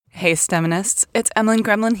Hey STEMinists, it's Emlyn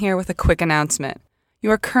Gremlin here with a quick announcement.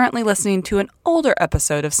 You are currently listening to an older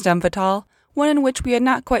episode of STEM Fatale, one in which we had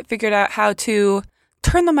not quite figured out how to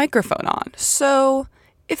turn the microphone on. So,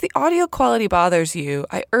 if the audio quality bothers you,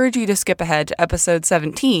 I urge you to skip ahead to episode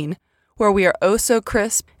 17, where we are oh so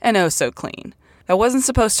crisp and oh so clean. That wasn't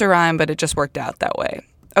supposed to rhyme, but it just worked out that way.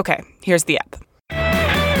 Okay, here's the ep.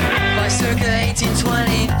 By circa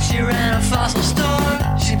 1820, she ran a fossil store.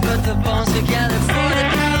 She put the bones together for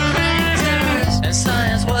the Paleolithic and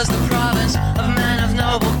science was the province of men of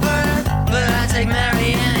noble birth. But I take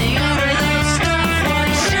Mary Anning over that stuff,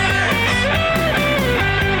 Why sure?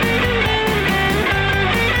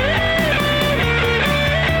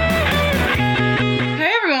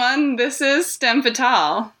 Hey everyone, this is STEM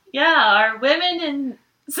Fatale. Yeah, our Women in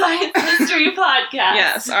Science History podcast.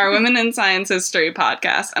 Yes, our Women in Science History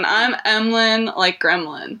podcast. And I'm Emlyn, like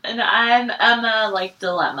Gremlin. And I'm Emma, like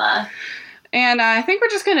Dilemma. And I think we're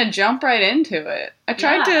just going to jump right into it.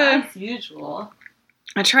 As usual.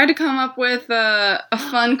 I tried to come up with a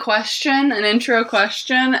fun question, an intro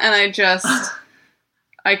question, and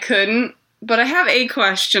I couldn't. But I have a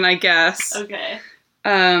question, I guess. Okay.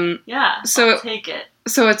 Yeah. So I'll take it.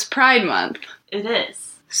 So it's Pride Month. It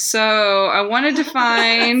is. So I wanted to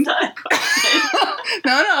find. That's not a question.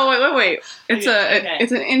 No, wait. It's okay.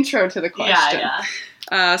 it's an intro to the question.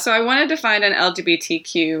 Yeah. So I wanted to find an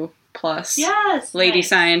LGBTQ plus lady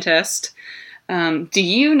scientist. Do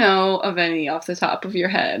you know of any off the top of your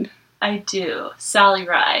head? I do. Sally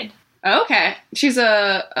Ride. Okay, she's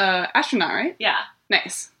a astronaut, right? Yeah.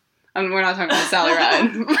 Nice. We're not talking about Sally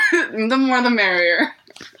Ride. The more the merrier.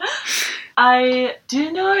 I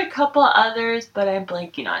do know a couple others, but I'm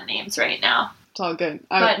blanking on names right now. It's all good.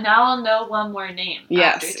 But now I'll know one more name.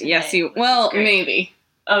 Yes, you. Well, maybe.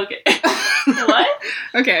 Okay. What?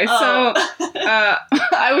 Okay, so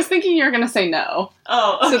I was thinking you were gonna say no.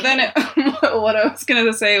 Oh. Okay. So then what I was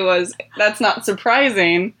gonna say was that's not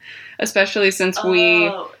surprising, especially since we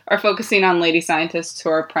are focusing on lady scientists who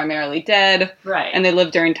are primarily dead, right? And they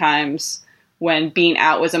lived during times when being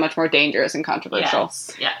out was a much more dangerous and controversial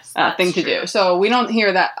thing to do. So we don't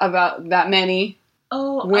hear that about that many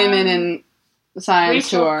women in science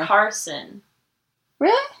Rachel who are Carson.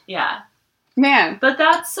 Really? Yeah. Man. But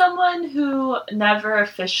that's someone who never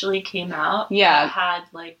officially came out. Yeah. Had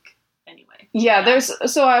anyway. Yeah,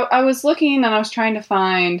 so I was looking and I was trying to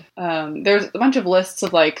find, there's a bunch of lists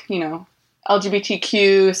of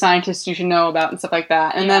LGBTQ scientists you should know about and stuff like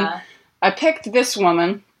that. And then I picked this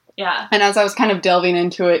woman. Yeah. And as I was kind of delving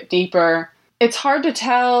into it deeper, it's hard to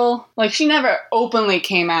tell, she never openly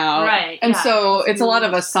came out. Right. And so it's a lot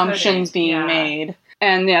of assumptions being made.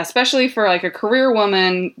 And especially for a career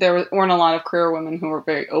woman, there weren't a lot of career women who were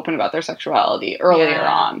very open about their sexuality earlier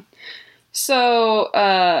on. So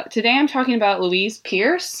today I'm talking about Louise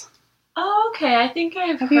Pierce. Oh, okay. I think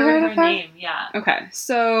I've heard her name. Yeah. Okay.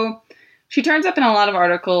 So she turns up in a lot of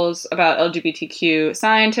articles about LGBTQ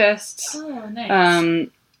scientists. Oh, nice.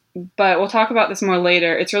 But we'll talk about this more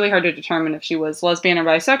later. It's really hard to determine if she was lesbian or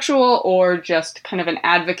bisexual or just kind of an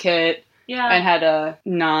advocate. Yeah. And had a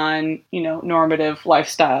normative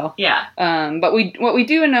lifestyle. Yeah. But what we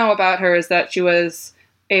do know about her is that she was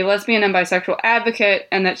a lesbian and bisexual advocate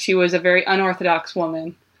and that she was a very unorthodox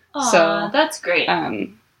woman. Aw, so that's great.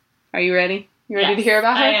 Are you ready? You ready to hear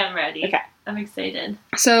about her? I am ready. Okay. I'm excited.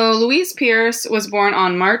 So Louise Pierce was born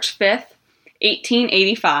on March 5th,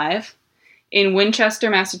 1885 in Winchester,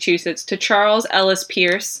 Massachusetts to Charles Ellis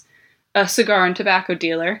Pierce, a cigar and tobacco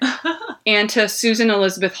dealer, and to Susan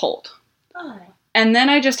Elizabeth Holt. Oh. And then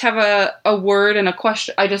I just have a word and a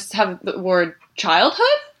question. I just have the word childhood,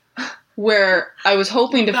 where I was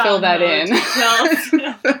hoping to fill that in.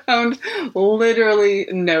 I found literally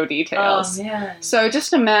no details. Oh, man. So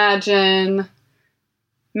just imagine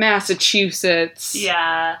Massachusetts.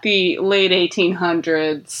 Yeah. The late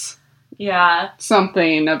 1800s. Yeah.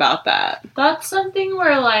 Something about that. That's something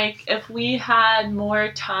where, if we had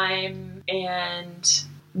more time and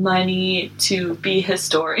money to be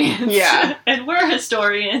historians. Yeah. And we're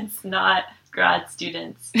historians, not grad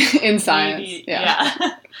students. In science. Maybe, yeah.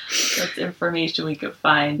 That's information we could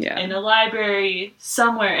find in a library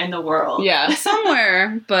somewhere in the world. Yeah,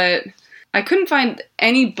 somewhere. But I couldn't find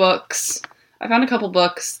any books. I found a couple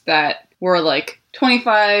books that were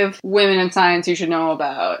 25 women in science you should know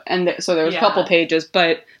about. And so there was a couple pages,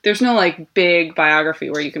 but there's no big biography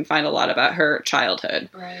where you can find a lot about her childhood.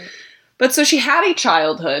 Right. But so she had a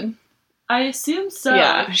childhood. I assume so.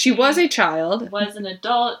 Yeah, she was a child. Was an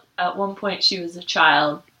adult. At one point she was a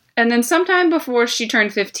child. And then sometime before she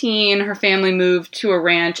turned 15, her family moved to a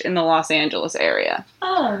ranch in the Los Angeles area.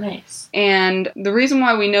 Oh, nice. And the reason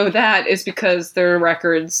why we know that is because there are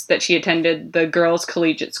records that she attended the Girls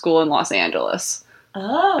Collegiate School in Los Angeles.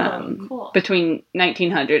 Oh, cool. Between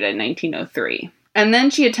 1900 and 1903. And then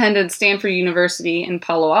she attended Stanford University in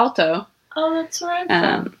Palo Alto. Oh, that's where I'm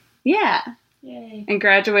from. Yeah. Yay. And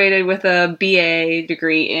graduated with a BA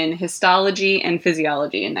degree in histology and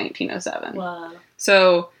physiology in 1907. Wow.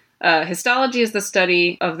 So, histology is the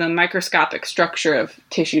study of the microscopic structure of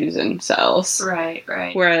tissues and cells. Right,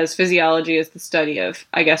 right. Whereas physiology is the study of,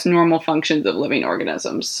 I guess, normal functions of living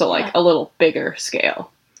organisms. So, like, a little bigger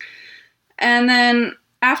scale. And then,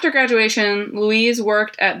 after graduation, Louise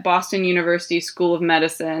worked at Boston University School of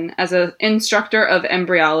Medicine as an instructor of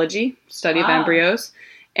embryology, study of embryos,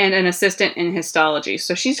 and an assistant in histology.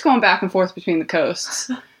 So she's going back and forth between the coasts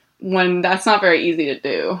when that's not very easy to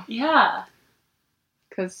do. Yeah.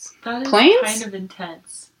 Because That is planes? kind of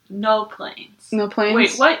intense. No planes. No planes?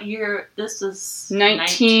 Wait, what year? This was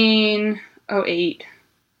 1908.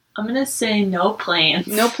 I'm going to say no planes.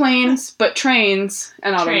 No planes, but trains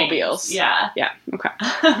and Trains, automobiles. Yeah. Yeah, okay.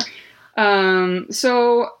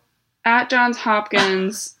 So, at Johns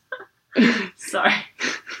Hopkins... Sorry.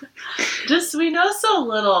 Just, we know so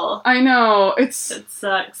little. I know, it sucks.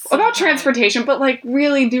 Sometimes. About transportation, but, like,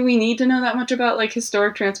 really, do we need to know that much about, like,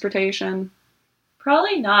 historic transportation?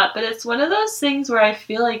 Probably not, but it's one of those things where I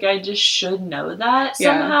feel like I just should know that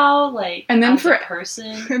somehow, like, and then as a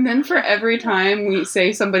person. And then for every time we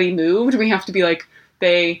say somebody moved, we have to be like,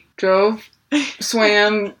 they drove,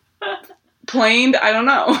 swam, planed, I don't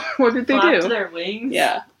know. What did they Flapped do? their wings.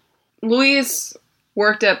 Yeah. Louise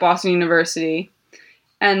worked at Boston University,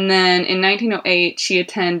 and then in 1908, she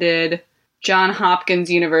attended Johns Hopkins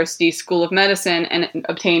University School of Medicine and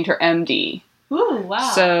obtained her MD. Ooh,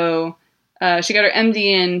 wow. So she got her MD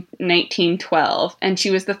in 1912, and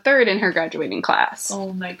she was the third in her graduating class.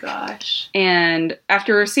 Oh my gosh. And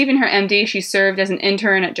after receiving her MD, she served as an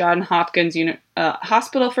intern at Johns Hopkins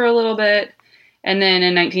Hospital for a little bit. And then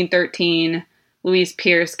in 1913, Louise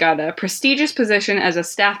Pierce got a prestigious position as a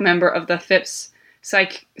staff member of the Phipps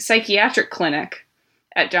Psychiatric Clinic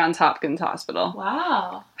at Johns Hopkins Hospital.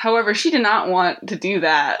 Wow. However, she did not want to do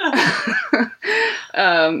that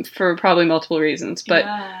for probably multiple reasons. But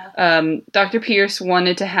Dr. Pierce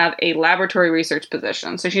wanted to have a laboratory research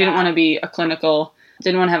position. So she didn't want to be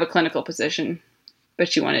didn't want to have a clinical position, but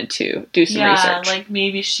she wanted to do some research. Yeah, like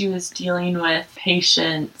maybe she was dealing with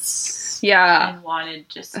patients. Yeah. And wanted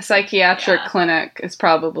just... A psychiatric clinic is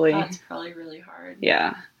probably... That's probably really hard.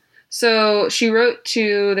 Yeah. So she wrote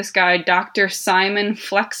to this guy, Dr. Simon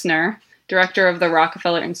Flexner, director of the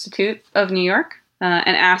Rockefeller Institute of New York,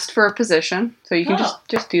 and asked for a position. So you can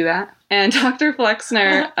just do that. And Dr.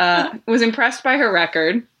 Flexner was impressed by her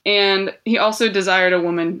record, and he also desired a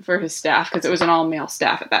woman for his staff because it was an all-male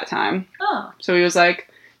staff at that time. Oh. So he was like,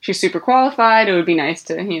 she's super qualified. It would be nice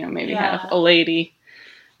to, maybe have a lady.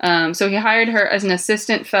 So he hired her as an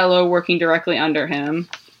assistant fellow working directly under him.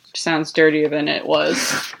 Which sounds dirtier than it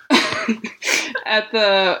was. At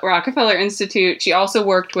the Rockefeller Institute, she also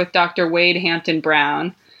worked with Dr. Wade Hampton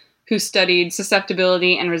Brown, who studied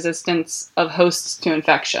susceptibility and resistance of hosts to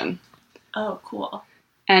infection. Oh, cool.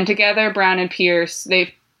 And together, Brown and Pierce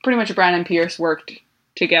worked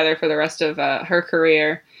together for the rest of her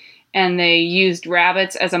career. And they used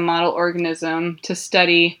rabbits as a model organism to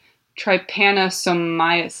study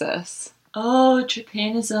trypanosomiasis. Oh,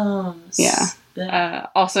 trypanosomes. Yeah.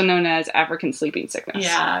 Also known as African sleeping sickness.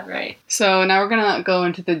 Yeah, right. So now we're going to go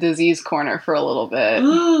into the disease corner for a little bit.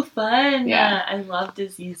 Ooh, fun. Yeah. I love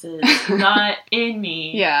diseases. Not in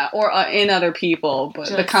me. Yeah, or in other people, but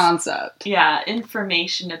the concept. Yeah,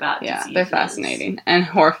 information about diseases. Yeah, they're fascinating and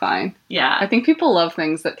horrifying. Yeah. I think people love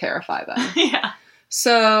things that terrify them. Yeah.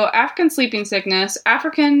 So, African sleeping sickness,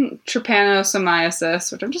 African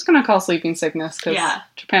trypanosomiasis, which I'm just going to call sleeping sickness because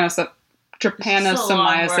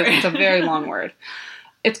trypanosomiasis, it's a very long word.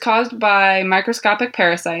 It's caused by microscopic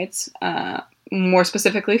parasites, more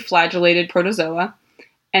specifically flagellated protozoa,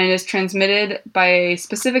 and it is transmitted by a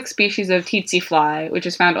specific species of tsetse fly, which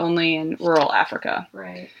is found only in rural Africa.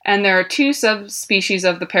 Right. And there are two subspecies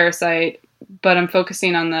of the parasite, but I'm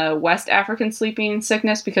focusing on the West African sleeping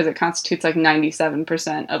sickness because it constitutes like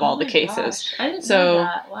 97% of all the cases. Gosh. I didn't know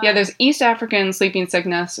that. Wow. Yeah, there's East African sleeping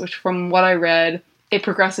sickness, which from what I read, it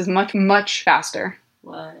progresses much, much faster.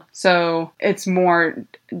 Wow. So it's more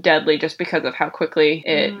deadly just because of how quickly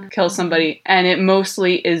it kills somebody. And it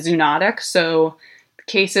mostly is zoonotic, so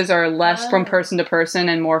cases are less from person to person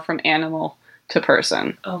and more from animal to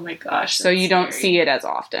person. Oh my gosh. So you don't see it as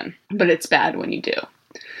often, but it's bad when you do.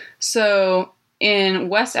 So in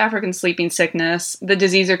West African sleeping sickness, the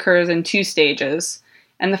disease occurs in 2 stages.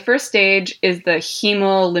 And the first stage is the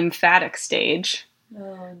hemolymphatic stage.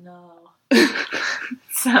 Oh, no.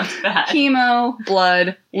 Sounds bad. Hemo,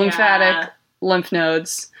 blood, lymphatic, Yeah. lymph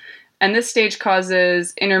nodes. And this stage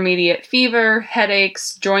causes intermediate fever,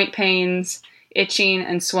 headaches, joint pains, itching,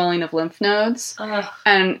 and swelling of lymph nodes. Ugh.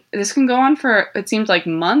 And this can go on for, it seems like,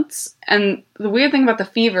 months. And the weird thing about the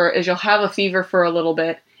fever is you'll have a fever for a little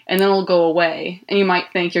bit, and then it'll go away. And you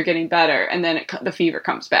might think you're getting better, and then the fever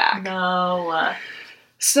comes back. No.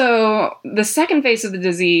 So the second phase of the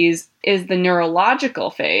disease is the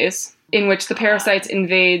neurological phase, in which the parasites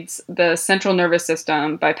invades the central nervous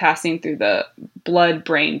system by passing through the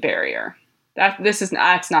blood-brain barrier.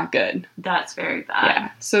 That's not good. That's very bad.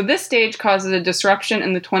 Yeah. So this stage causes a disruption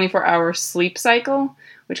in the 24-hour sleep cycle,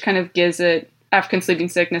 which kind of gives it African sleeping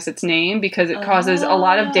sickness its name because it causes a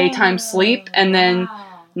lot of daytime sleep and then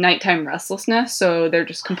Wow. nighttime restlessness. So they're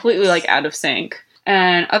just completely like out of sync.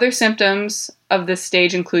 And other symptoms of this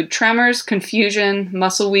stage include tremors, confusion,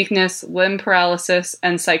 muscle weakness, limb paralysis,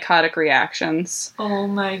 and psychotic reactions. Oh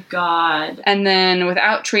my god. And then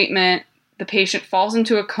without treatment, the patient falls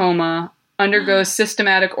into a coma, undergoes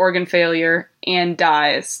systematic organ failure, and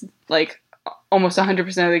dies. Like almost 100%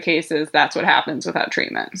 of the cases, that's what happens without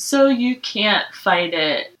treatment. So you can't fight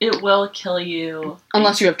it. It will kill you.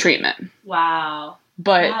 Unless you have treatment. Wow.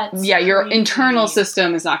 But That's yeah, your crazy. internal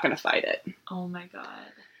system is not going to fight it. Oh my god.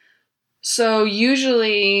 So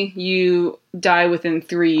usually you die within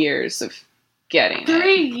 3 years of getting 3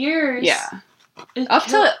 it. years? Yeah. It Up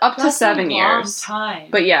to that's 7 a long years. time.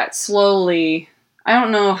 But yeah, it's slowly. I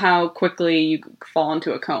don't know how quickly you fall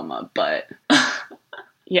into a coma, but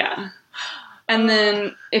yeah. And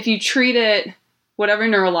then if you treat it, whatever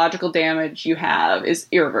neurological damage you have is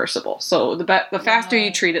irreversible. So the faster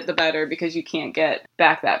you treat it, the better, because you can't get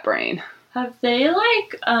back that brain. Have they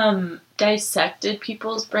dissected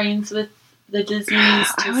people's brains with the disease? I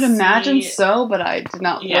to would imagine see- so, but I did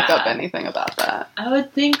not look Yeah. up anything about that. I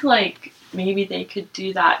would think maybe they could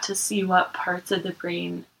do that to see what parts of the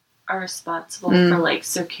brain are responsible for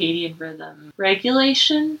circadian rhythm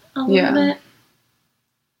regulation a little Yeah. bit.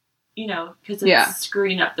 You know, because it's Yeah.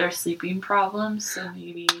 screwing up their sleeping problems. So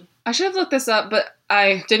maybe. I should have looked this up, but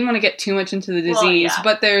I didn't want to get too much into the disease. Well, yeah.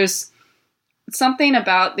 But there's something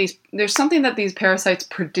about there's something that these parasites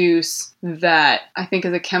produce that I think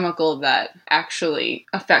is a chemical that actually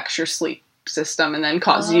affects your sleep system and then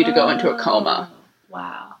causes you to go into a coma. Oh,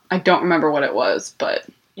 wow. I don't remember what it was, but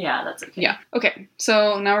Yeah, that's okay. yeah. Okay,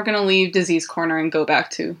 so now we're going to leave Disease Corner and go back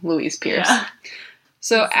to Louise Pierce. Yeah.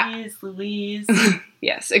 So, Louise.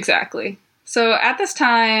 yes, exactly. So at this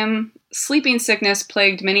time, sleeping sickness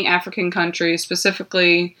plagued many African countries,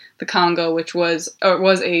 specifically the Congo, which was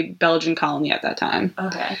a Belgian colony at that time.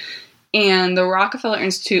 Okay. And the Rockefeller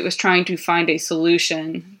Institute was trying to find a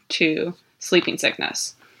solution to sleeping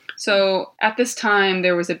sickness. So at this time,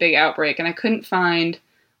 there was a big outbreak, and I couldn't find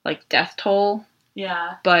death toll,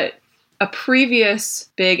 Yeah. but a previous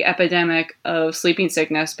big epidemic of sleeping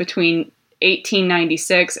sickness between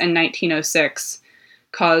 1896 and 1906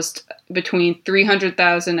 caused between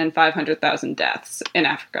 300,000 and 500,000 deaths in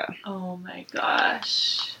Africa. Oh my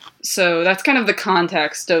gosh. So that's kind of the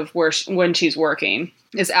context of when she's working,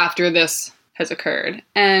 is after this has occurred.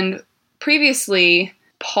 And previously,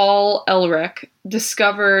 Paul Ehrlich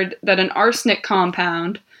discovered that an arsenic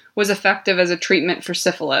compound was effective as a treatment for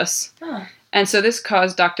syphilis. Huh. And so this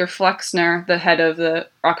caused Dr. Flexner, the head of the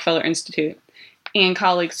Rockefeller Institute, and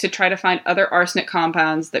colleagues to try to find other arsenic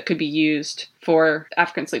compounds that could be used for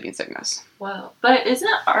African sleeping sickness. Wow. But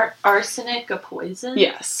isn't arsenic a poison?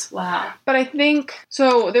 Yes. Wow. But I think,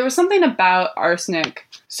 so there was something about arsenic,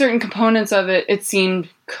 certain components of it, it seemed,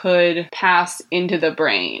 could pass into the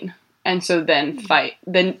brain. And so then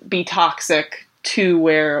be toxic to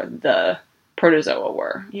where the protozoa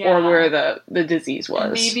were, Yeah. or where the disease was.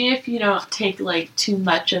 And maybe if you don't take too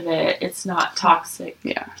much of it, it's not toxic.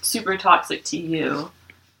 Yeah. Super toxic to you.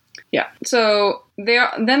 Yeah. So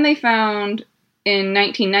then they found in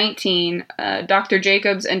 1919, Dr.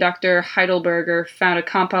 Jacobs and Dr. Heidelberger found a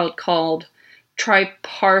compound called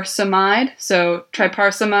triparsamide. So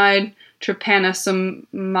triparsamide,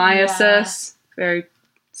 trypanosomiasis, very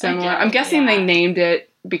similar. Okay, I'm guessing they named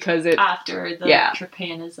it because it. After the Yeah.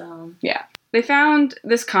 trypanosome. Yeah. They found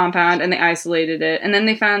this compound and they isolated it, and then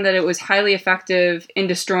they found that it was highly effective in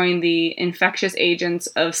destroying the infectious agents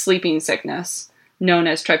of sleeping sickness, known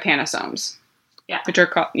as trypanosomes. Yeah. Which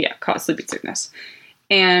are cause sleeping sickness.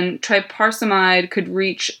 And triparsamide could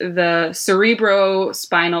reach the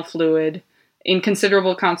cerebrospinal fluid in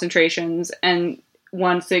considerable concentrations, and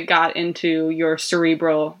once it got into your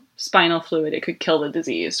cerebral spinal fluid, it could kill the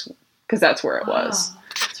disease, because that's where it was.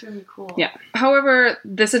 That's really cool. Yeah. However,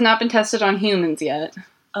 this has not been tested on humans yet.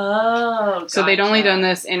 Oh, So they'd only gotcha. done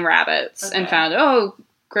this in rabbits and Okay. found, oh,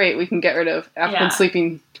 great, we can get rid of African Yeah.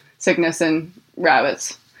 sleeping sickness in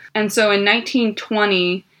rabbits. And so in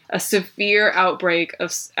 1920, a severe outbreak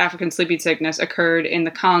of African sleeping sickness occurred in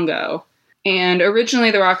the Congo. And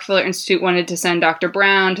originally, the Rockefeller Institute wanted to send Dr.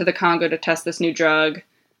 Brown to the Congo to test this new drug.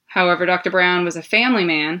 However, Dr. Brown was a family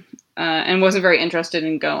man and wasn't very interested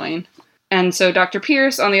in going. And so Dr.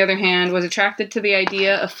 Pierce, on the other hand, was attracted to the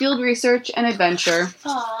idea of field research and adventure.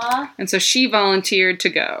 Aw, And so she volunteered to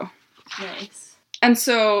go. nice. And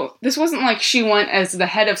so this wasn't like she went as the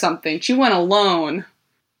head of something. She went alone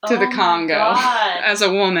to the Oh my Congo God. as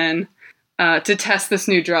a woman to test this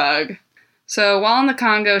new drug. So while in the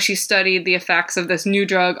Congo, she studied the effects of this new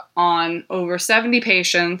drug on over 70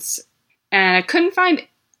 patients. And I couldn't find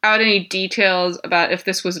out any details about if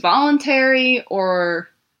this was voluntary or,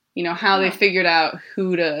 you know, how they Huh. figured out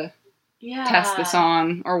who to Yeah. test this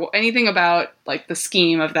on or anything about, like, the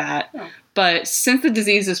scheme of that. Oh. But since the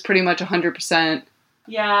disease is pretty much 100%,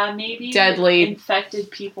 Yeah, maybe Deadly. infected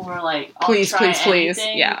people were like, I'll Please, try please, please.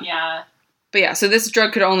 anything. Yeah. Yeah. but yeah, so this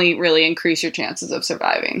drug could only really increase your chances of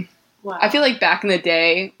surviving. Wow. I feel like back in the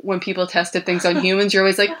day, when people tested things on humans, you're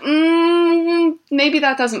always like, maybe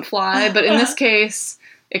that doesn't fly. But in this case,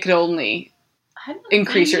 it could only I don't know,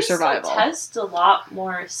 increase they your used to survival. Test a lot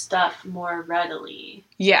more stuff more readily.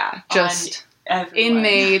 just Everyone.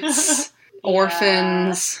 inmates, Yeah.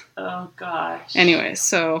 orphans. Oh gosh. Anyways,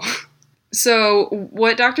 so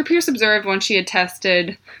what Dr. Pierce observed when she had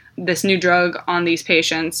tested this new drug on these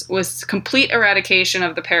patients was complete eradication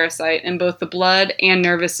of the parasite in both the blood and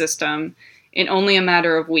nervous system in only a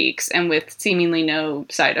matter of weeks and with seemingly no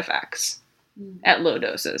side effects at low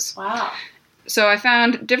doses. Wow. So I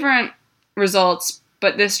found different results,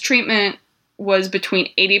 but this treatment was between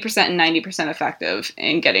 80% and 90% effective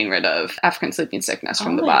in getting rid of African sleeping sickness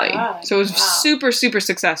from the my body. God, So it was wow. super, super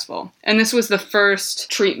successful. And this was the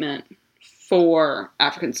first treatment for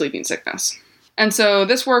African sleeping sickness. And so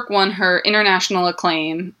this work won her international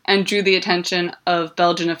acclaim and drew the attention of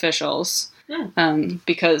Belgian officials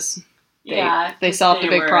because they 'cause solved a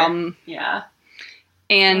big were- problem. Yeah.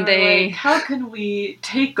 And They were they... like, how can we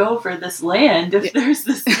take over this land if there's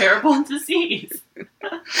this terrible disease?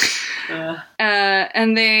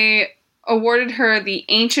 and they awarded her the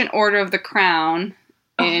Ancient Order of the Crown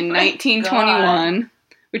in Oh my 1921,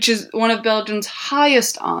 which is one of Belgium's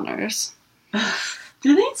highest honors.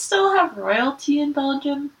 Do they still have royalty in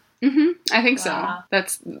Belgium? I think so. Wow.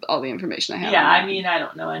 That's all the information I have. Yeah, on that. I mean, I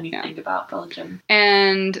don't know anything about Belgium.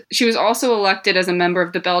 And she was also elected as a member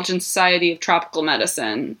of the Belgian Society of Tropical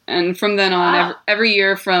Medicine. And from then on, Wow. every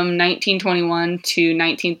year from 1921 to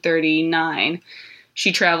 1939,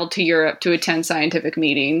 she traveled to Europe to attend scientific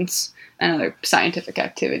meetings and other scientific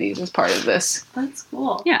activities as part of this. That's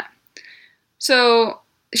cool. Yeah. So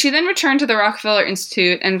she then returned to the Rockefeller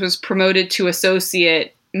Institute and was promoted to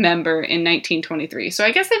associate member in 1923. So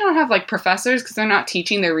I guess they don't have like professors because they're not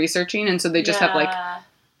teaching, they're researching, and so they just have like,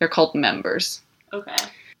 they're called members. Okay.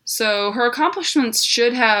 So her accomplishments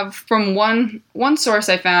should have, from one source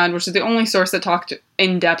I found, which is the only source that talked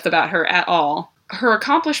in depth about her at all, her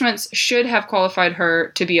accomplishments should have qualified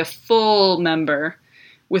her to be a full member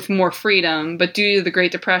with more freedom, but due to the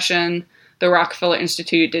Great Depression, the Rockefeller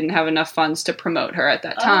Institute didn't have enough funds to promote her at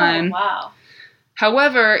that time. Oh, wow.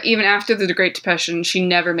 However, even after the Great Depression, she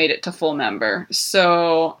never made it to full member.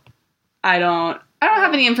 So I don't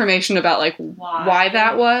have any information about like why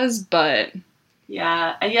that was, but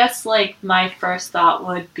Yeah, I guess like my first thought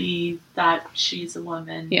would be that she's a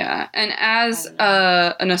woman. yeah. And as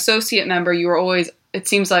an associate member, you were always, it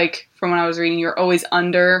seems like from when I was reading, you were always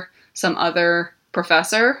under some other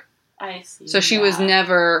professor. I see. So she was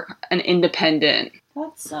never an independent.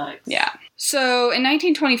 That sucks. Yeah. So in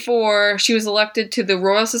 1924, she was elected to the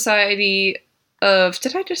Royal Society of...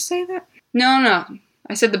 Did I just say that? No.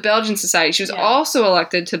 I said the Belgian Society. She was also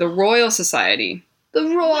elected to the Royal Society. The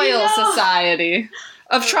Royal Society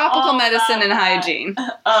of Tropical Medicine and Hygiene.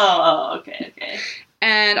 Oh, okay.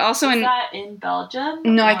 And also Is that in Belgium?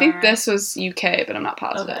 No, I or- think this was UK, but I'm not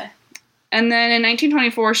positive. Okay. And then in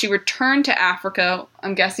 1924, she returned to Africa,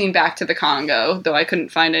 I'm guessing back to the Congo, though I couldn't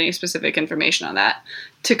find any specific information on that,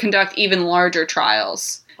 to conduct even larger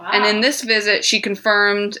trials. Wow. And in this visit, she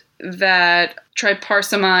confirmed that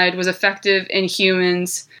tryparsamide was effective in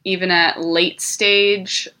humans even at late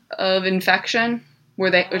stage of infection,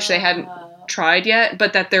 which they hadn't tried yet,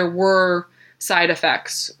 but that there were side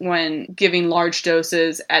effects when giving large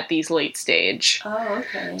doses at these late stage. Oh,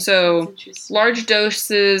 okay. So, That's interesting. large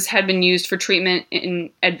doses had been used for treatment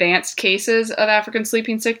in advanced cases of African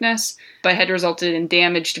sleeping sickness, but had resulted in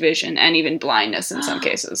damaged vision and even blindness in some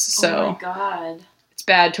cases. So, oh my god. it's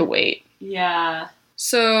bad to wait. Yeah.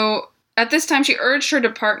 So, at this time, she urged her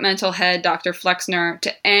departmental head, Dr. Flexner,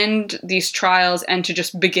 to end these trials and to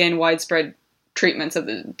just begin widespread treatments of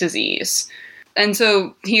the disease. And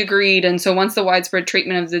so he agreed, and so once the widespread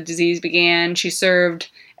treatment of the disease began, she served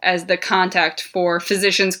as the contact for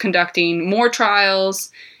physicians conducting more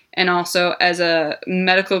trials and also as a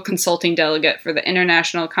medical consulting delegate for the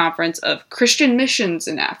International Conference of Christian Missions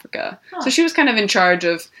in Africa. Huh. So she was kind of in charge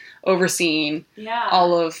of overseeing Yeah.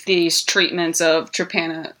 all of these treatments of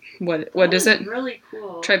what is it? Really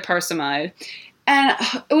cool. Tryparsamide. And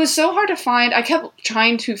it was so hard to find. I kept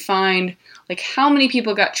trying to find, like, how many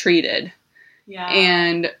people got treated. Yeah.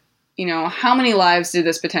 And, how many lives did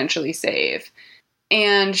this potentially save?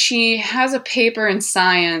 And she has a paper in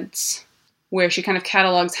Science where she kind of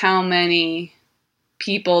catalogs how many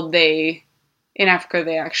people in Africa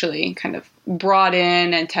they actually kind of brought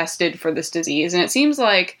in and tested for this disease. And it seems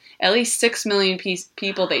like at least 6 million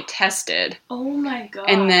people they tested. Oh my god.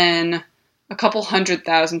 And then a couple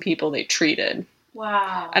 100,000 people they treated.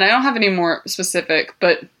 Wow. And I don't have any more specific,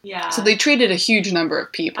 but Yeah. so they treated a huge number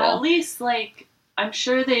of people. At least, like, I'm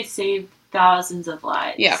sure they saved thousands of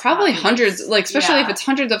lives. Yeah, probably at least. hundreds, like, especially if Yeah. it's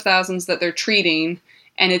hundreds of thousands that they're treating,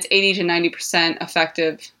 and it's 80 to 90%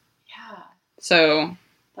 effective. Yeah. So,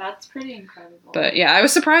 That's pretty incredible. but yeah, I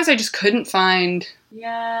was surprised I just couldn't find.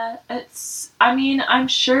 Yeah, I'm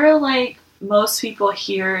sure, like, most people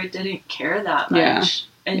here didn't care that much. Yeah.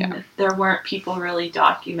 And Yeah. there weren't people really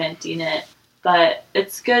documenting it. But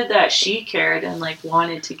it's good that she cared and, like,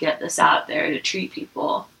 wanted to get this out there to treat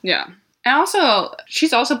people. Yeah. And also,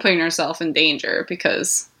 she's also putting herself in danger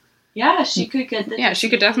because, Yeah, she could get the yeah,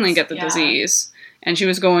 she could definitely get the Yeah. disease. And she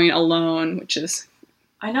was going alone, which is.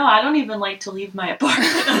 I know, I don't even like to leave my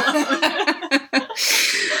apartment alone.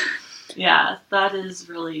 Yeah, that is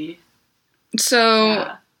really... So,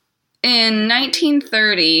 Yeah. in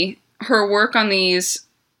 1930, her work on these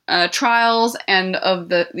trials and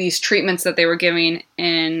of these treatments that they were giving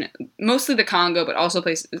in mostly the Congo, but also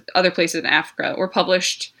other places in Africa, were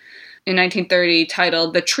published in 1930,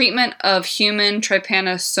 titled "The Treatment of Human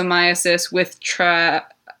Trypanosomiasis with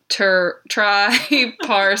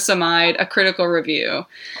Tryparsamide: A Critical Review."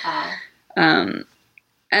 Wow. And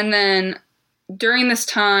then during this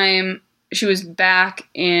time, she was back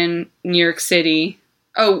in New York City.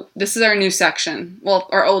 Oh, this is our new section. Well,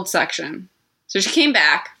 our old section. So she came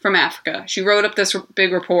back from Africa. She wrote up this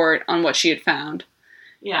big report on what she had found.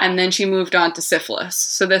 Yeah. And then she moved on to syphilis.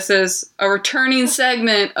 So this is a returning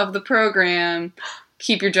segment of the program,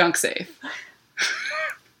 Keep Your Junk Safe.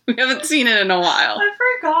 We haven't seen it in a while. I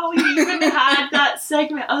forgot we even had that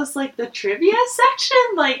segment. I was like, the trivia section?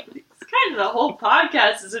 Like, it's kind of the whole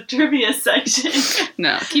podcast is a trivia section.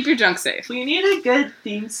 No, Keep Your Junk Safe. We need a good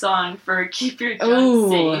theme song for Keep Your Junk Ooh.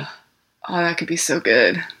 Safe. Oh, that could be so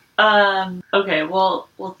good. Okay, we'll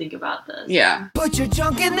think about this. Yeah. Put your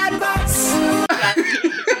junk in that box.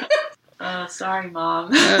 Sorry,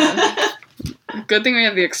 Mom. Good thing we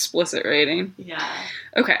have the explicit rating. Yeah.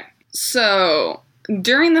 Okay, so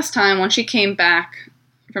during this time, when she came back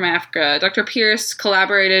from Africa, Dr. Pierce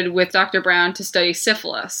collaborated with Dr. Brown to study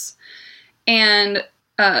syphilis. And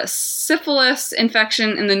syphilis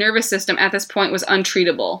infection in the nervous system at this point was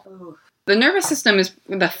untreatable. Ooh. The nervous system is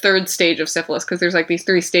the third stage of syphilis because there's like these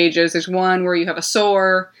 3 stages. There's 1 where you have a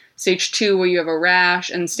sore, stage 2 where you have a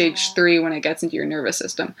rash, and stage 3 when it gets into your nervous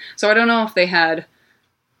system. So I don't know if they had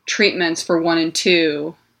treatments for 1 and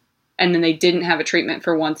 2, and then they didn't have a treatment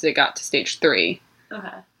for once they got to stage 3.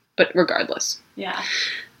 Okay. But regardless. Yeah.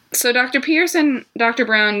 So Dr. Pierce and Dr.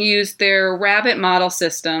 Brown used their rabbit model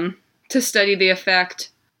system to study the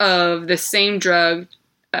effect of the same drug,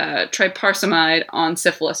 tryparsamide, on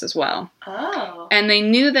syphilis as well. Oh. And they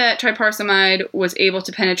knew that tryparsamide was able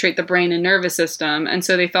to penetrate the brain and nervous system, and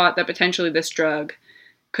so they thought that potentially this drug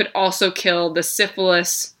could also kill the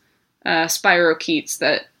syphilis spirochetes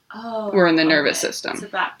that were in the nervous system. It's a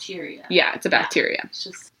bacteria. Yeah, it's a bacteria. It's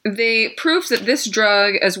just... They proved that this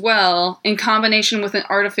drug as well, in combination with an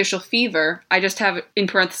artificial fever, I just have in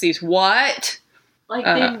parentheses, what? Like,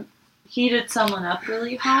 they heated someone up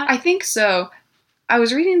really hot? I think so. I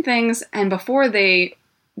was reading things, and before they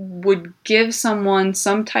would give someone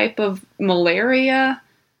some type of malaria,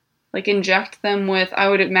 like inject them with, I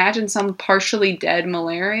would imagine, some partially dead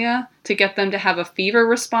malaria to get them to have a fever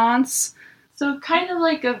response. So kind of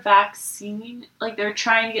like a vaccine, like they're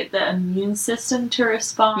trying to get the immune system to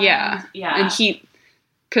respond. Yeah. Yeah. And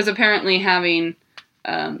because apparently having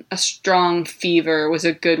a strong fever was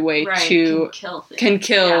a good way to can kill things. can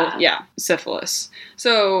kill syphilis.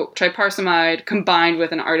 So triparsamide combined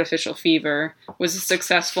with an artificial fever was a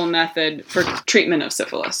successful method for treatment of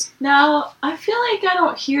syphilis. Now, I feel like I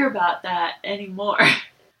don't hear about that anymore,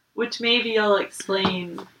 which maybe you'll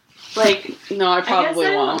explain. Like, No, I probably I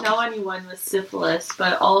guess I won't. don't know anyone with syphilis,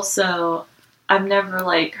 but also I've never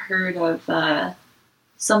like heard of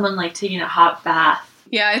someone like taking a hot bath.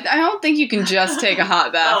 Yeah, I don't think you can just take a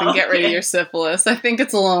hot bath and get rid of okay. your syphilis. I think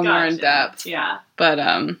it's a little more in Gotcha. depth. Yeah. But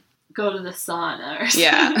Go to the sauna or something.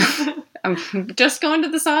 yeah. I'm just going to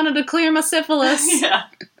the sauna to clear my syphilis. Yeah.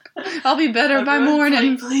 I'll be better by Everyone's morning.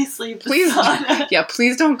 like, please leave the Please, sauna. yeah,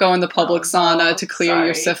 please don't go in the public Oh, no, sauna to clear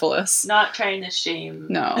your sorry. syphilis. Not trying to shame.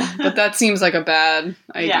 No, but that seems like a bad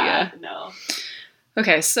idea. Yeah, no.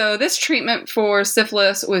 Okay, so this treatment for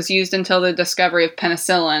syphilis was used until the discovery of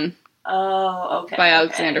penicillin Oh, okay. by okay.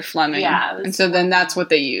 Alexander Fleming. Yeah, it was and so then that's what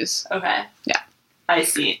they use. Okay. Yeah. I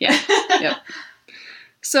see. Yeah. Yep.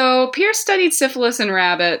 So Pierce studied syphilis in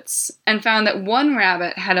rabbits and found that one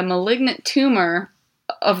rabbit had a malignant tumor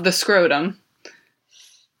of the scrotum.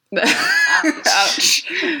 Ouch.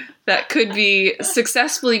 That could be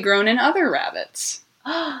successfully grown in other rabbits.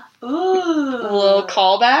 Ooh. A little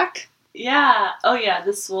callback Yeah. Oh, yeah,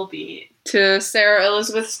 this will be. to Sarah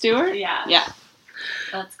Elizabeth Stewart. Yeah. Yeah.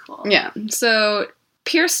 That's cool. Yeah. So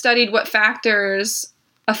Pierce studied what factors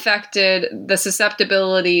affected the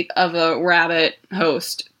susceptibility of a rabbit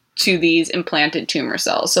host to these implanted tumor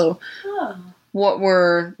cells. So Oh. what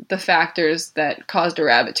were the factors that caused a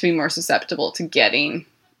rabbit to be more susceptible to getting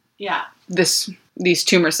Yeah. these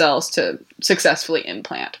tumor cells to successfully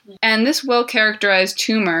implant? And this well-characterized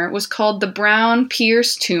tumor was called the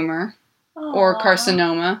Brown-Pierce tumor, or Aw,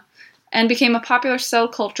 carcinoma, and became a popular cell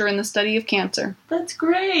culture in the study of cancer. That's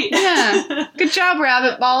great. Yeah. Good job,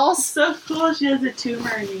 rabbit balls! So cool she has a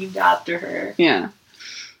tumor named after her. Yeah.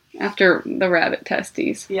 After the rabbit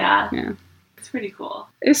testes. Yeah. Yeah. It's pretty cool.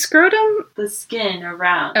 Is scrotum? The skin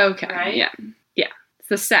around. Okay. Right? Yeah. Yeah. It's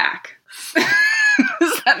the sac.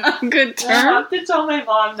 Is that not a good I term? have to tell my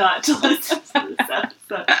mom not to listen to this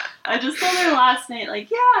episode. I just told her last night,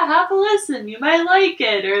 like, yeah, have a listen. You might like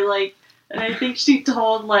it. Or, like, and I think she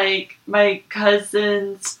told, like, my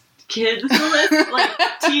cousin's kids to listen. Like,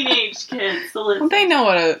 teenage kids to listen.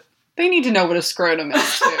 Well, they need to know what a scrotum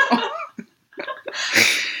is, too.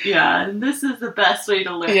 Yeah, and this is the best way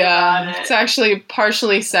to learn Yeah. about it. It's actually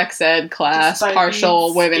partially sex ed class, Just by partial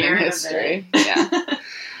being women in scared of history. it. Yeah.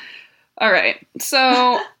 All right.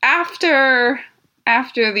 So after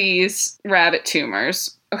these rabbit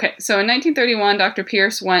tumors, okay, so in 1931, Dr.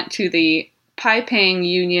 Pierce went to the Peiping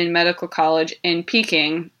Union Medical College in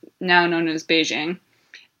Peking, now known as Beijing,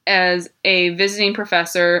 as a visiting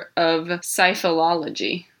professor of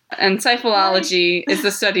syphilology. And syphilology is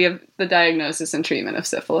the study of the diagnosis and treatment of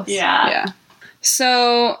syphilis. Yeah.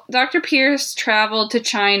 So Dr. Pierce traveled to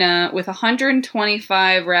China with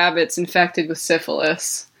 125 rabbits infected with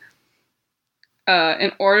syphilis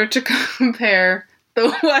in order to compare the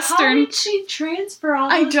How Western... did she transfer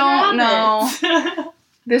all I those don't rabbits?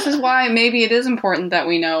 This is why maybe it is important that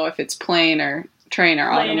we know if it's plane or train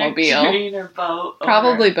or Plane or automobile. train or boat. or-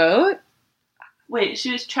 Probably boat. Wait,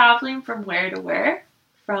 she was traveling from where to where?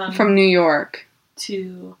 From New York,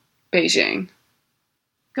 to... Beijing.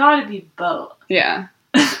 Gotta be boat. Yeah.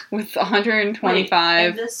 With 125. Wait,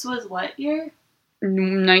 and this was what year?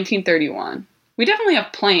 1931. We definitely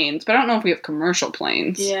have planes, but I don't know if we have commercial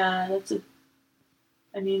planes. Yeah, that's a...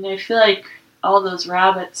 I mean, I feel like all those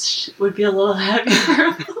rabbits would be a little heavy for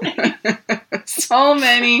a plane. So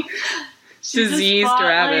many She just diseased bought,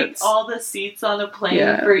 rabbits. Like, all the seats on a plane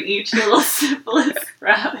Yeah. for each little syphilis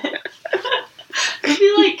rabbit. It'd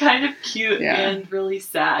be like kind of cute Yeah. and really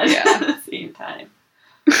sad Yeah. at the same time.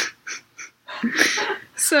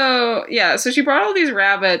 So she brought all these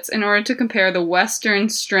rabbits in order to compare the Western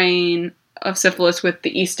strain of syphilis with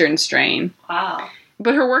the Eastern strain. Wow.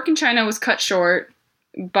 But her work in China was cut short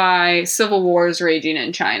by civil wars raging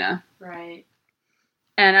in China. Right.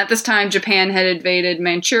 And at this time, Japan had invaded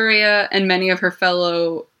Manchuria, and many of her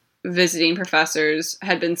fellow visiting professors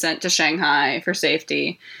had been sent to Shanghai for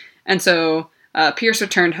safety. And so Pierce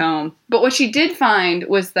returned home. But what she did find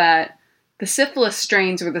was that the syphilis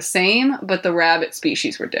strains were the same, but the rabbit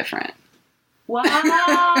species were different.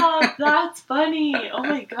 Wow, that's funny. Oh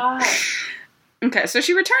my god. Okay, so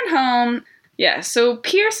she returned home. Yeah, so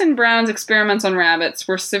Pierce and Brown's experiments on rabbits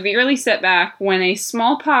were severely set back when a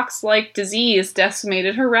smallpox-like disease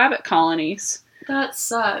decimated her rabbit colonies. That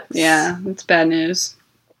sucks. Yeah, it's bad news.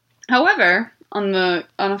 However, on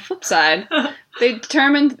a flip side, they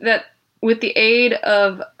determined that with the aid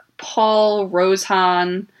of Paul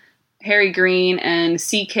Rosehan, Harry Green, and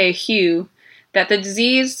C.K. Hugh, that the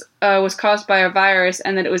disease was caused by a virus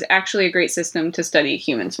and that it was actually a great system to study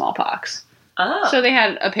human smallpox. Oh. So they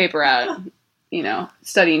had a paper out,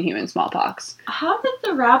 studying human smallpox. How did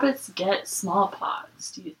the rabbits get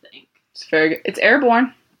smallpox, do you think? It's very good. It's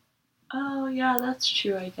airborne. Oh, yeah, that's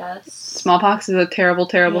true, I guess. Smallpox is a terrible,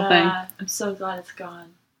 terrible thing. Yeah, I'm so glad it's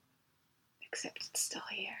gone. Except it's still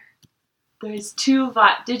here. There's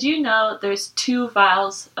did you know there's 2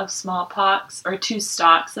 vials of smallpox, or 2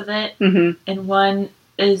 stocks of it, Mm-hmm. and one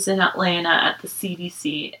is in Atlanta at the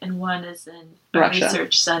CDC, and one is in a Russia.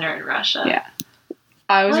 research center in Russia. Yeah.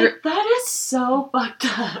 I was that is so fucked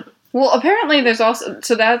up. well, apparently there's also,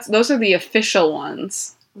 those are the official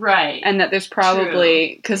ones. Right. And that there's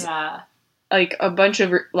probably, because yeah. like a bunch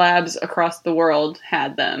of labs across the world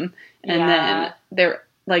had them, and then they're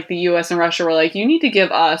like the U.S. and Russia were like, you need to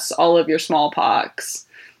give us all of your smallpox,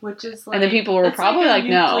 Which is like, and then people were it's probably like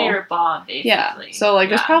like a no, nuclear bomb, basically. yeah. So like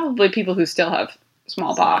there's probably people who still have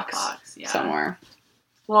smallpox yeah. somewhere.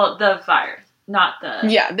 Well, the virus, not the.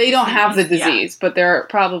 Yeah, they don't have the yeah. disease, but there are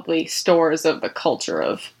probably stores of the culture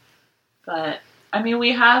of. But I mean,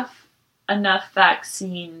 we have enough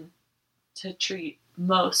vaccine to treat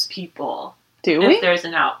most people. Do we? If there's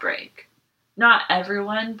an outbreak. Not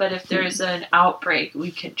everyone, but if there's an outbreak,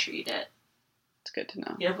 we can treat it. It's good to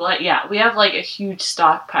know. We have like a huge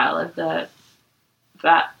stockpile of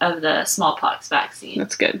the smallpox vaccine.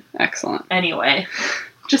 That's good. Excellent. Anyway,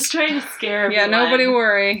 just trying to scare everyone. Yeah, nobody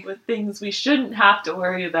worry. With things we shouldn't have to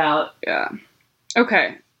worry about. Yeah.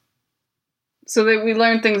 Okay. So we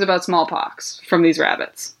learned things about smallpox from these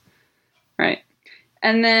rabbits. Right.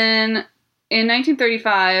 And then in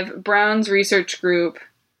 1935, Brown's research group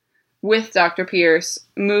with Dr. Pierce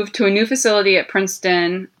moved to a new facility at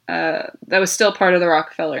Princeton that was still part of the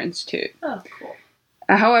Rockefeller Institute. Oh, cool.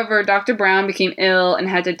 However, Dr. Brown became ill and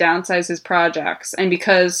had to downsize his projects. And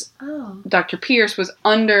because Dr. Pierce was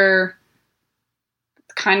under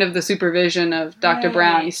kind of the supervision of Dr.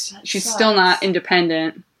 Brown, she's still not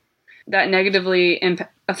independent, that negatively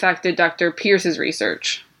affected Dr. Pierce's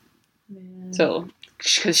research. Man. So,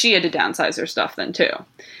 because she had to downsize her stuff then too.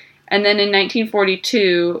 And then in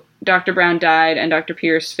 1942, Dr. Brown died and Dr.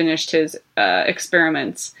 Pierce finished his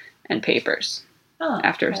experiments and papers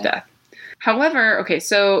after his death. However,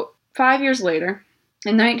 so 5 years later,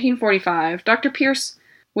 in 1945, Dr. Pierce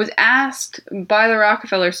was asked by the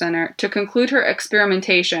Rockefeller Center to conclude her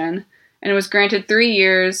experimentation and was granted 3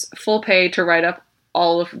 years full pay to write up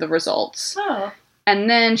all of the results. Oh. And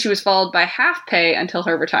then she was followed by half pay until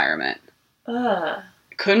her retirement.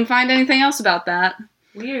 Couldn't find anything else about that.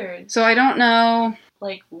 Weird. So I don't know.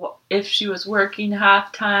 Like, if she was working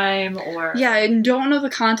half-time or... Yeah, I don't know the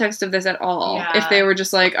context of this at all. Yeah. If they were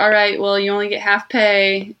just like, all right, well, you only get half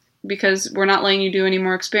pay because we're not letting you do any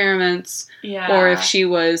more experiments. Yeah. Or if she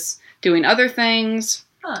was doing other things.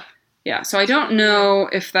 Huh. Yeah, so I don't know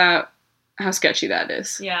how sketchy that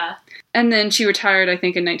is. Yeah. And then she retired, I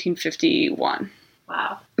think, in 1951.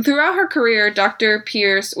 Wow. Throughout her career, Dr.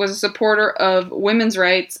 Pierce was a supporter of women's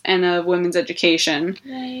rights and of women's education.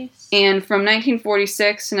 Nice. And from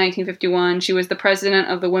 1946 to 1951, she was the president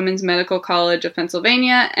of the Women's Medical College of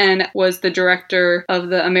Pennsylvania and was the director of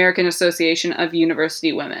the American Association of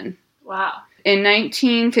University Women. Wow. In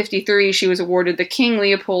 1953, she was awarded the King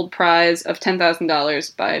Leopold Prize of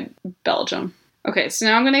 $10,000 by Belgium. Okay, so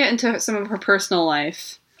now I'm going to get into some of her personal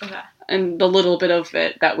life. Okay. And the little bit of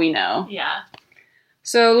it that we know. Yeah.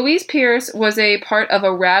 So Louise Pierce was a part of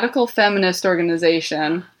a radical feminist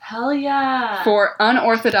organization. Hell yeah. For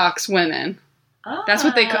unorthodox women. That's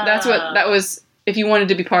what that was. If you wanted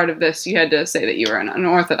to be part of this, you had to say that you were an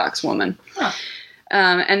unorthodox woman. Huh.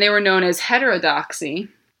 And they were known as heterodoxy,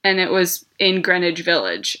 and it was in Greenwich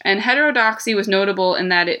Village. And heterodoxy was notable in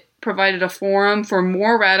that it provided a forum for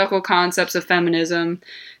more radical concepts of feminism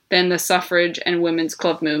than the suffrage and women's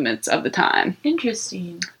club movements of the time.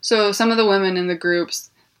 Interesting. So some of the women in the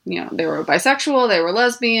groups, they were bisexual, they were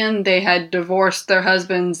lesbian, they had divorced their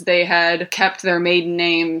husbands, they had kept their maiden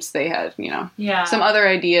names, they had, some other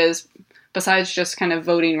ideas besides just kind of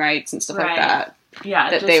voting rights and stuff like that. Yeah,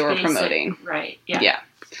 that they were promoting. Right, yeah. Yeah.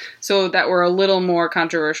 So that were a little more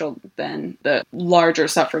controversial than the larger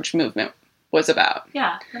suffrage movement was about.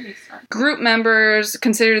 Yeah, that makes sense. Group members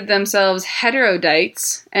considered themselves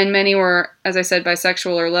heterodites, and many were, as I said,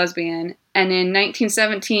 bisexual or lesbian. And in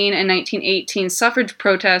 1917 and 1918, suffrage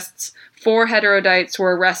protests for heterodites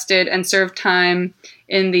were arrested and served time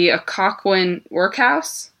in the Occoquan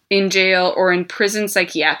workhouse. in jail or in prison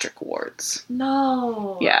psychiatric wards.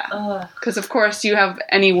 No. Yeah. Ugh. Because, of course, you have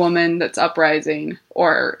any woman that's uprising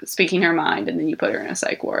or speaking her mind, and then you put her in a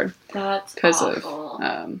psych ward. That's Because awful.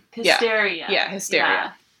 of Hysteria. Yeah, hysteria.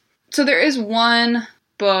 Yeah. So there is one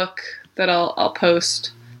book that I'll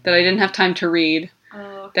post that I didn't have time to read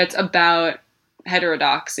Oh, that's about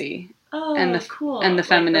heterodoxy and the cool. and the Like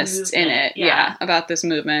feminists in movement. it. Yeah, about this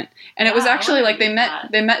movement. And it was Wow, I actually wanna like they read met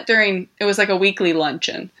that. they met during, it was like a weekly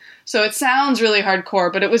luncheon. So it sounds really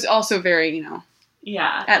hardcore, but it was also very,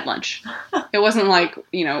 Yeah. at lunch. It wasn't like,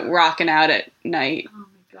 rocking out at night. Oh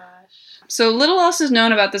my gosh. So little else is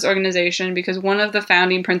known about this organization because one of the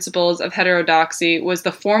founding principles of heterodoxy was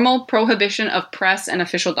the formal prohibition of press and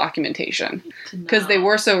official documentation. Because they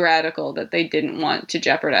were so radical that they didn't want to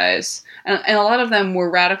jeopardize. And a lot of them were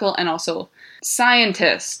radical and also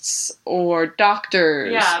scientists or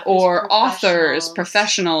doctors Yeah, or authors, professionals.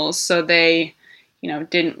 professionals. So they,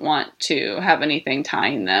 didn't want to have anything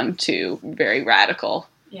tying them to very radical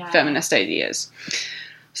feminist ideas.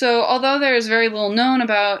 So although there is very little known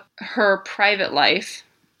about her private life,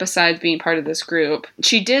 besides being part of this group,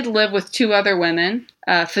 she did live with two other women,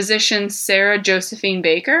 physician Sarah Josephine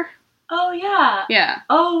Baker. Oh, yeah. Yeah.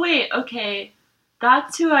 Oh, wait. Okay.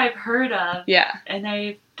 That's who I've heard of. Yeah. And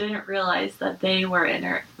I didn't realize that they were in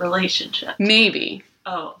a relationship. Maybe.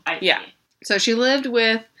 Oh, I see. Yeah. So she lived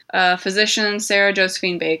with physician Sarah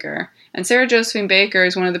Josephine Baker. And Sarah Josephine Baker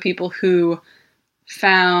is one of the people who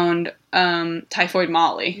found Typhoid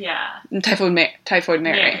Molly. Yeah. Typhoid Mary.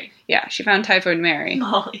 Mary. Yeah, she found Typhoid Mary.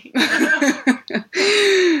 Molly.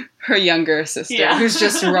 Her younger sister, Yeah. who's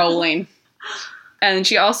just rolling. And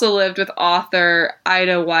she also lived with author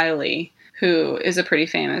Ida Wiley, who is a pretty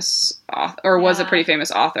famous author, or was a Yeah. pretty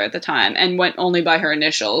famous author at the time, and went only by her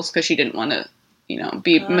initials because she didn't want to,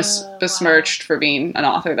 be besmirched for being an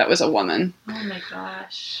author that was a woman. Oh my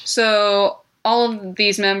gosh. So all of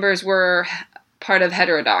these members were part of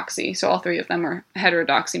heterodoxy. So all three of them were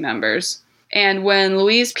heterodoxy members. And when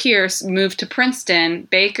Louise Pierce moved to Princeton,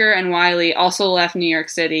 Baker and Wiley also left New York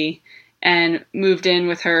City and moved in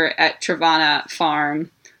with her at Trevana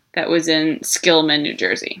Farm that was in Skillman, New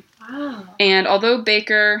Jersey. Wow. And although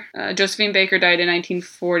Josephine Baker died in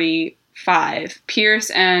 1945, Pierce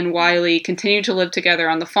and Wiley continued to live together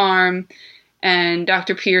on the farm, and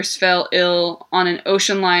Dr. Pierce fell ill on an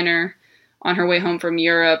ocean liner on her way home from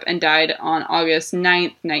Europe and died on August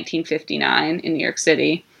 9th, 1959 in New York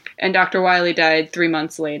City. And Dr. Wiley died 3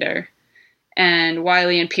 months later. And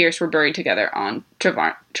Wiley and Pierce were buried together on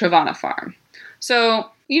Trevana Farm. So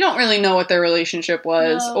you don't really know what their relationship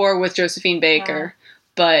was, No. or with Josephine Baker.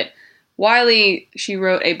 But Wiley, she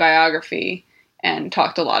wrote a biography and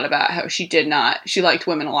talked a lot about how she liked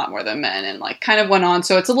women a lot more than men, and kind of went on.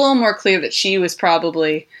 So it's a little more clear that she was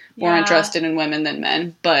probably more interested in women than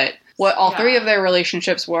men. But what all three of their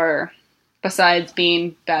relationships were, besides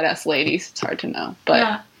being badass ladies, it's hard to know.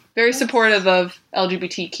 But very supportive of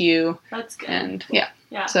LGBTQ. That's good. And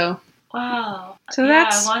yeah. So Wow. So yeah,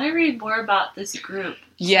 that's- I want to read more about this group.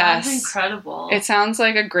 Yes. Sounds incredible. it sounds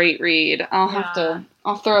like a great read.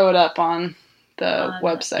 I'll throw it up on the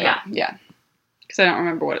website. Yeah. Because I don't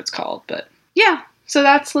remember what it's called, but yeah. So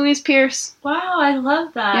that's Louise Pierce. Wow, I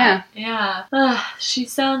love that. Yeah. Yeah. Ugh, she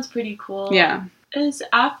sounds pretty cool. Yeah. Is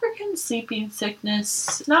African sleeping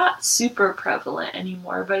sickness not super prevalent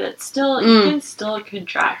anymore, but it's still, you can still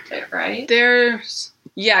contract it, right?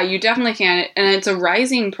 You definitely can. And it's a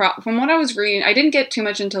rising from what I was reading, I didn't get too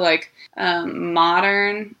much into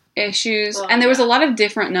modern issues. Well, and there was a lot of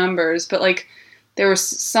different numbers, but there was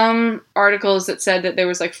some articles that said that there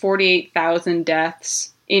was 48,000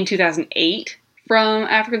 deaths in 2008 from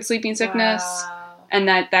African sleeping sickness. Wow. And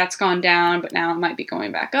that's gone down, but now it might be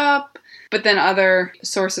going back up. But then other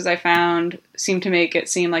sources I found seem to make it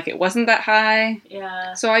seem like it wasn't that high.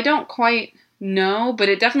 Yeah. So I don't quite know, but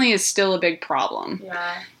it definitely is still a big problem.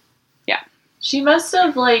 Yeah. Yeah. She must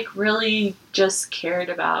have really just cared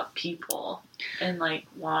about people and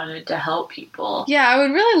wanted to help people. Yeah, I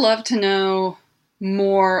would really love to know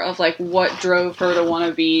more of what drove her to want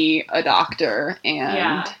to be a doctor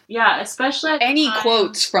and Yeah, especially at any the time.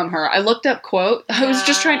 quotes from her. I looked up I was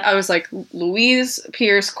just I was Louise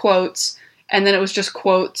Pierce quotes, and then it was just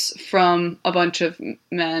quotes from a bunch of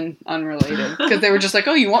men unrelated because they were just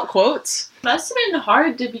oh, you want quotes? Must have been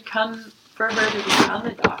hard for her to become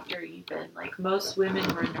a doctor even. Most women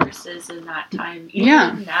were nurses in that time.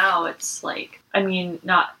 Even now it's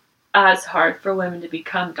not as hard for women to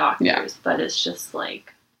become doctors, but it's just a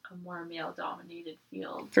more male-dominated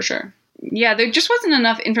field. For sure. Yeah, there just wasn't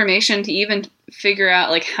enough information to even figure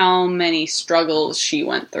out how many struggles she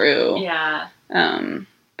went through. Yeah.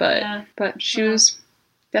 But she was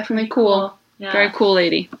Definitely cool. Yeah. Very cool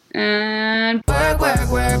lady. And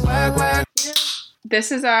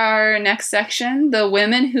this is our next section, the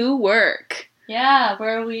women who work. Yeah,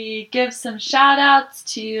 where we give some shout outs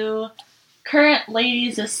to current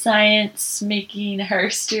ladies of science making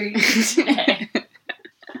history today.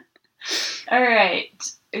 All right.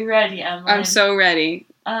 You ready, Emily? I'm so ready.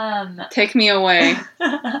 Take me away.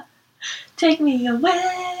 Take me away,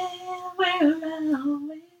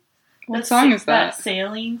 away. What song is that? That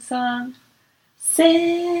sailing song.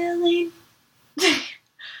 Sailing.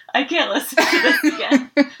 I can't listen to this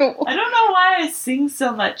again. I don't know why I sing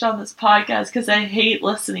so much on this podcast, because I hate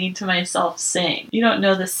listening to myself sing. You don't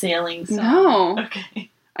know the sailing song? No. Okay.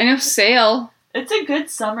 I know Sail. It's a good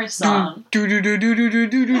summer song. Sail!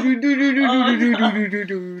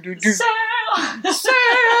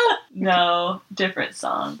 No, different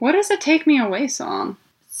song. What is a Take Me Away song?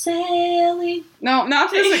 Sailing. No,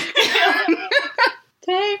 not this.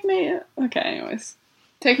 Take me. Okay, anyways.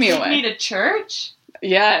 Take me away. Take me to church?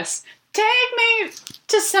 Yes. Take me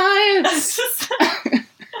to science.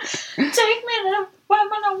 Take me to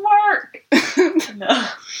women to work. No.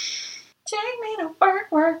 Take me to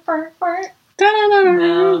work.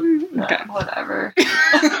 No, Okay. whatever.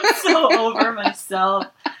 I'm so over myself.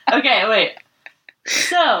 Okay, wait.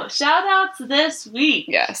 So, shout outs this week.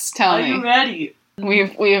 Yes, tell Are me. you ready? We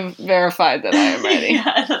have verified that I am ready.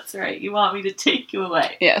 Yeah, that's right. You want me to take you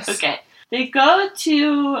away. Yes. Okay. They go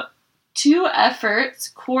to 2 efforts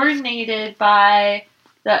coordinated by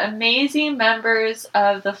the amazing members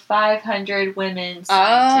of the 500 Women Oh,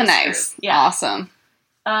 Scientists nice. group. Yeah. Awesome.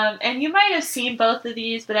 And you might have seen both of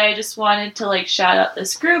these, but I just wanted to shout out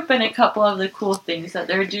this group and a couple of the cool things that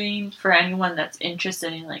they're doing for anyone that's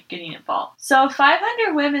interested in getting involved. So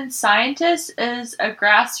 500 Women Scientists is a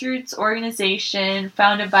grassroots organization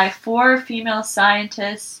founded by 4 female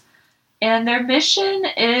scientists, and their mission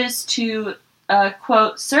is to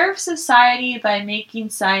quote, serve society by making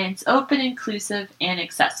science open, inclusive, and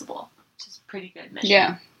accessible, which is a pretty good mission.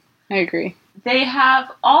 Yeah, I agree. They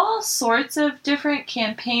have all sorts of different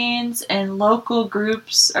campaigns and local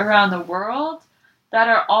groups around the world that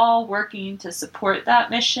are all working to support that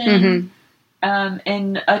mission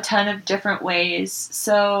in a ton of different ways.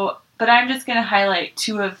 So, but I'm just going to highlight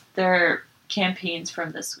 2 of their campaigns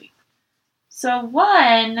from this week. So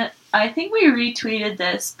one, I think we retweeted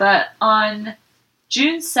this, but on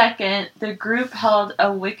June 2nd, the group held a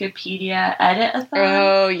Wikipedia edit-a-thon.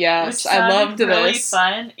 Oh, yes. Which I loved really this.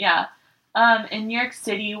 Fun. Yeah. In New York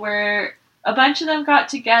City, where a bunch of them got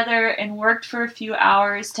together and worked for a few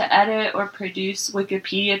hours to edit or produce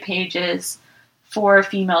Wikipedia pages for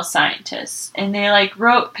female scientists. And they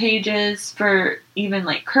wrote pages for even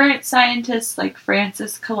current scientists like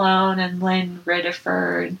Frances Cologne and Lynn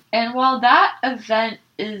Ridderford. And while that event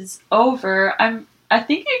is over, I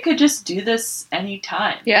think you could just do this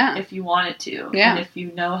anytime. Yeah. If you wanted to. Yeah. And if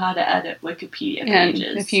you know how to edit Wikipedia And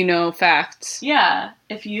pages. if you know facts. Yeah.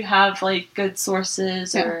 If you have good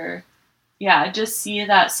sources or just see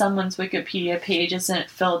that someone's Wikipedia page isn't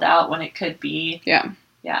filled out when it could be. Yeah.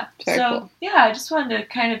 Yeah. Very cool. Yeah, I just wanted to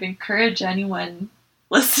kind of encourage anyone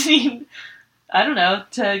listening, I don't know,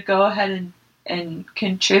 to go ahead and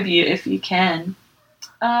contribute if you can.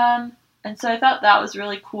 And so I thought that was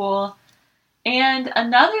really cool. And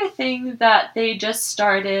another thing that they just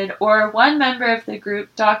started, or one member of the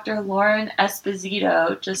group, Dr. Lauren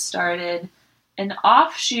Esposito, just started an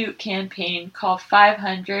offshoot campaign called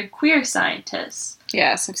 500 Queer Scientists.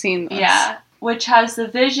 Yes, I've seen this. Yeah, which has the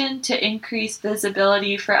vision to increase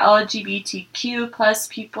visibility for LGBTQ plus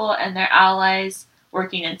people and their allies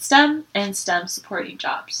working in STEM and STEM supporting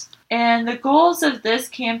jobs. And the goals of this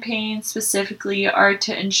campaign specifically are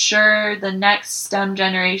to ensure the next STEM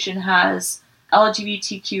generation has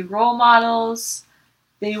LGBTQ role models.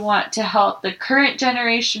 They want to help the current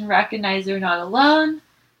generation recognize they're not alone.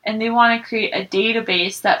 And they want to create a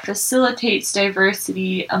database that facilitates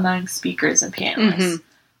diversity among speakers and panelists,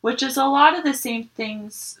 which is a lot of the same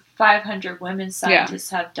things 500 women scientists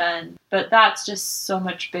have done. But that's just so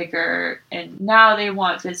much bigger. And now they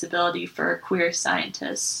want visibility for queer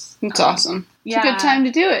scientists. It's awesome. It's a good time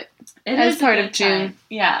to do it. It as is part a of good June. time.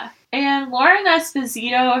 Yeah. And Lauren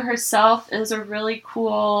Esposito herself is a really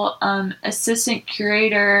cool assistant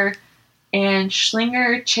curator and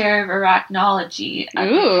Schlinger Chair of Arachnology at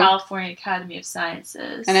the California Academy of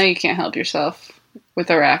Sciences. I know you can't help yourself with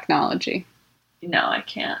arachnology. No, I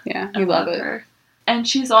can't. Yeah, you love it. Her. And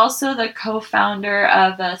she's also the co-founder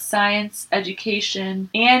of a science, education,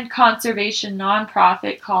 and conservation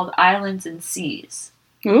nonprofit called Islands and Seas.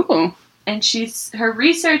 Ooh. And her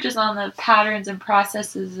research is on the patterns and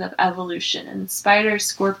processes of evolution in spiders,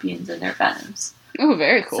 scorpions, and their venoms. Oh,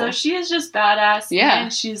 very cool. So she is just badass. Yeah.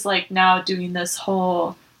 And she's like now doing this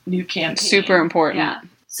whole new campaign. Super important. Yeah.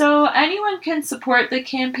 So anyone can support the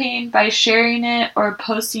campaign by sharing it or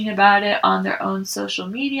posting about it on their own social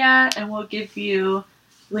media, and we'll give you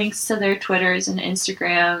links to their Twitters and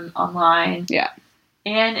Instagram online. Yeah.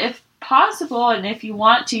 And if possible, and if you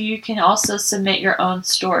want to, you can also submit your own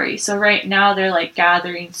story. So right now they're like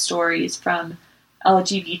gathering stories from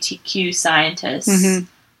LGBTQ scientists,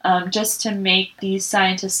 just to make these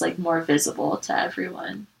scientists like more visible to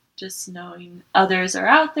everyone. Just knowing others are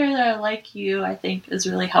out there that are like you, I think, is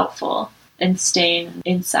really helpful in staying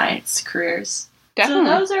in science careers. Definitely.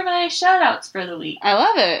 So those are my shout-outs for the week. I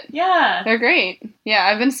love it. Yeah. They're great. Yeah,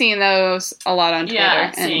 I've been seeing those a lot on Twitter. Yeah,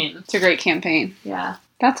 and same. it's a great campaign. Yeah.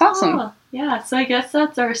 That's awesome. Oh, yeah, so I guess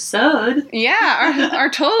that's our sode. Yeah,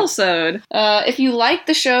 our total sode. If you like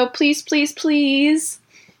the show, please, please, please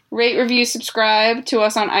rate, review, subscribe to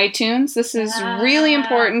us on iTunes. This is really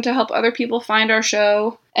important to help other people find our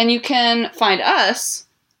show. And you can find us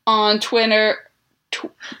on Twitter.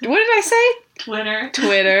 What did I say?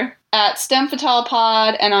 Twitter. At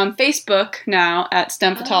StemFatalPod, and on Facebook now at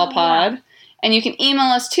StemFatalPod. Yeah. And you can email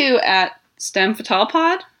us too at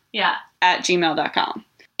StemFatalPod Yeah. at gmail.com.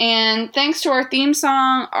 And thanks to our theme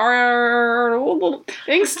song,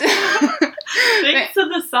 thanks to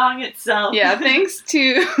the song itself. Yeah,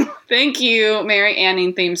 thank you, Mary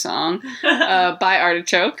Anning theme song by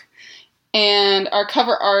Artichoke. And our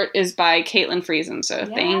cover art is by Caitlin Friesen, so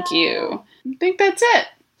thank you. I think that's it.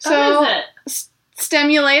 So, that is it.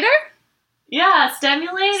 Stemulator? Yeah,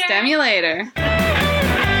 Stemulator. Stemulator.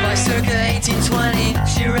 By circa 1820,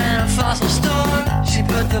 she ran a fossil store. She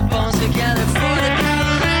put the bones together for